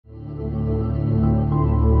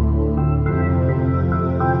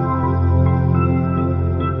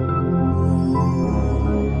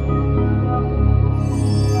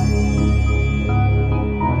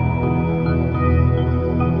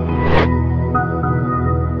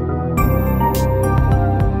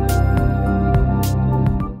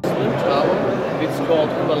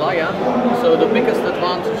So the biggest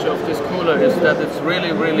advantage of this cooler is that it's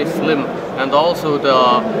really slim, and also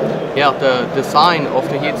the design of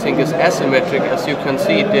the heatsink is asymmetric. As you can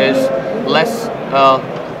see, there's less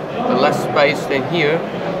space than here,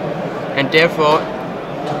 and therefore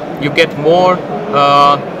you get more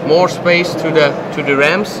space to the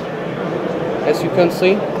rams, as you can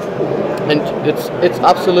see, and it's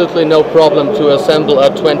absolutely no problem to assemble a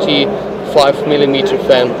 25mm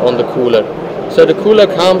fan on the cooler. So the cooler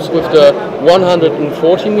comes with the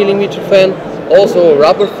 140mm fan, also a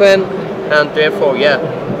rubber fan, and therefore, yeah,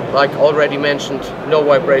 like already mentioned, no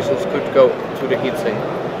vibrations could go to the heatsink.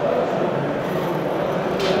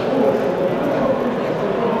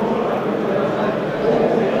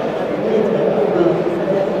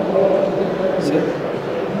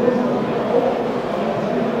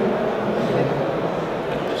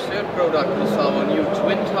 The third product is our new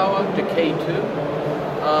twin tower, the K2.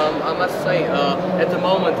 I must say, at the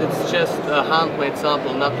moment it's just a handmade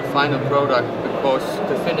sample, not the final product, because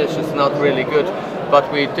the finish is not really good.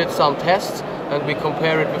 But we did some tests and we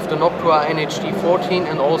compare it with the Noctua NHD14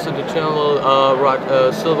 and also the thermal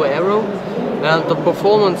Silver Arrow. And the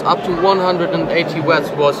performance up to 180 watts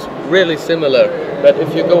was really similar. But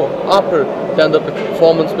if you go upper, then the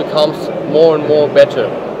performance becomes more and more better.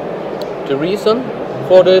 The reason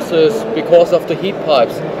for this is because of the heat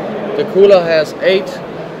pipes. The cooler has 8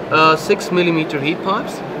 6mm heat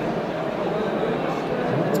pipes,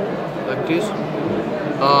 like this.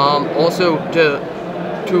 Also, the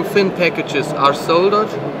 2 fin packages are soldered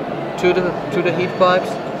to the heat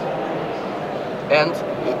pipes, and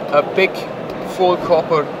a big full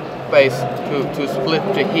copper base to split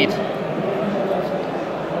the heat.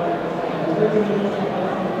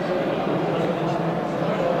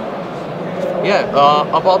 Yeah,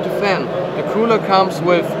 about the fan. The cooler comes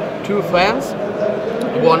with 2 fans.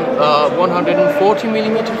 One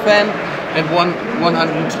 140mm fan and one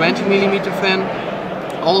 120mm fan.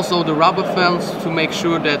 Also the rubber fans to make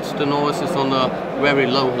sure that the noise is on a very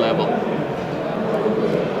low level.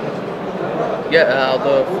 Yeah,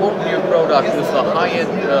 the fourth new product is a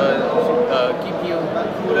high-end GPU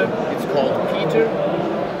cooler. It's called Peter.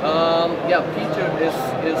 Yeah, Peter is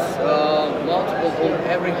multiple on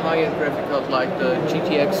every high-end graphic card like the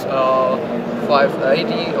GTX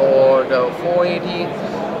 580 or the 480.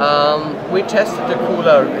 We tested the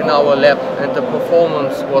cooler in our lab and the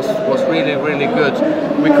performance was really good.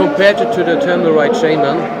 We compared it to the Thermalright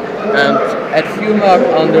Shaman, and at fuel mark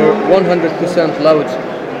under 100% load,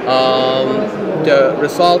 the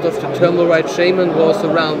result of the Thermalright Shaman was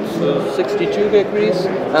around 62 degrees,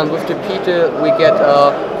 and with the Peter we get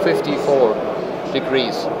 54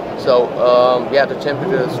 degrees. So yeah, the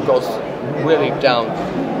temperature goes really down.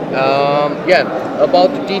 Yeah,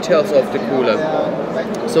 about the details of the cooler.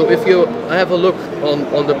 So if you have a look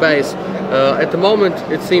on the base, at the moment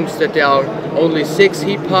it seems that there are only 6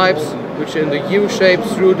 heat pipes which are in the U shape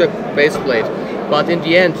through the base plate. But in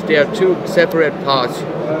the end there are 2 separate parts.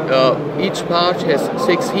 Each part has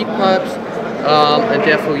 6 heat pipes, and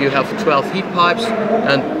therefore you have 12 heat pipes,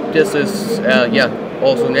 and this is yeah,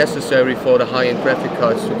 also necessary for the high-end graphic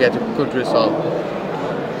cards to get a good result.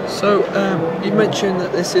 So you mentioned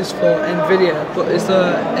that this is for NVIDIA, but is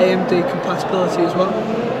there AMD compatibility as well?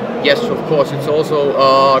 Yes, of course. It's also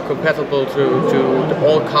compatible to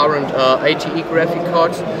all current ATE graphic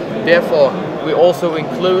cards. Therefore, we also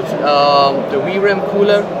include the VRAM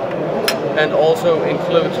cooler, and also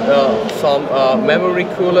include some memory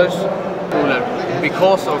coolers.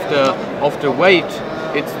 Because of the weight,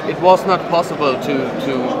 it was not possible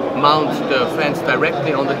to mount the fans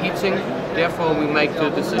directly on the heatsink. Therefore, we make the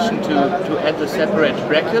decision to add a separate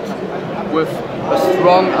bracket with a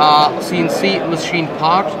strong CNC machine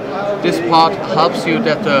part. This part helps you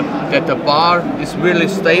that the bar is really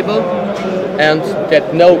stable and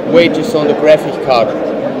that no weight is on the graphic card.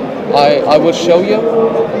 I will show you.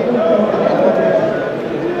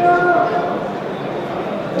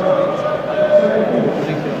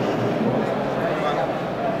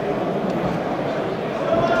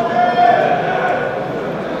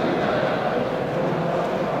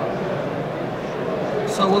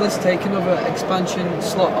 So will this take another expansion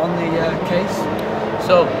slot on the case?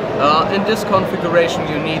 So in this configuration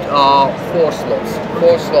you need 4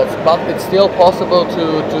 slots, but it's still possible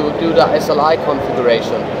to do the SLI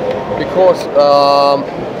configuration, because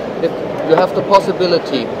you have the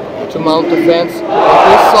possibility to mount the fans on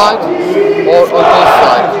this side or on this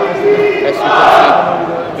side. As you can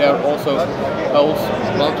see, there are also holes,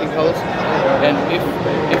 mounting holes, and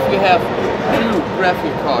if you have 2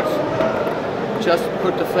 graphic cards, just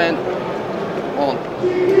put the fan on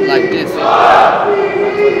like this.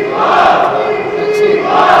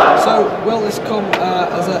 Excellent. So will this come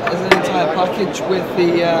as an entire package with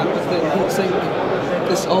the heatsink?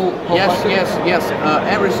 This whole package? Yes.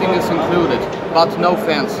 Everything is included, but no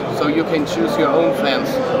fans. So you can choose your own fans.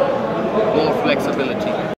 More flexibility.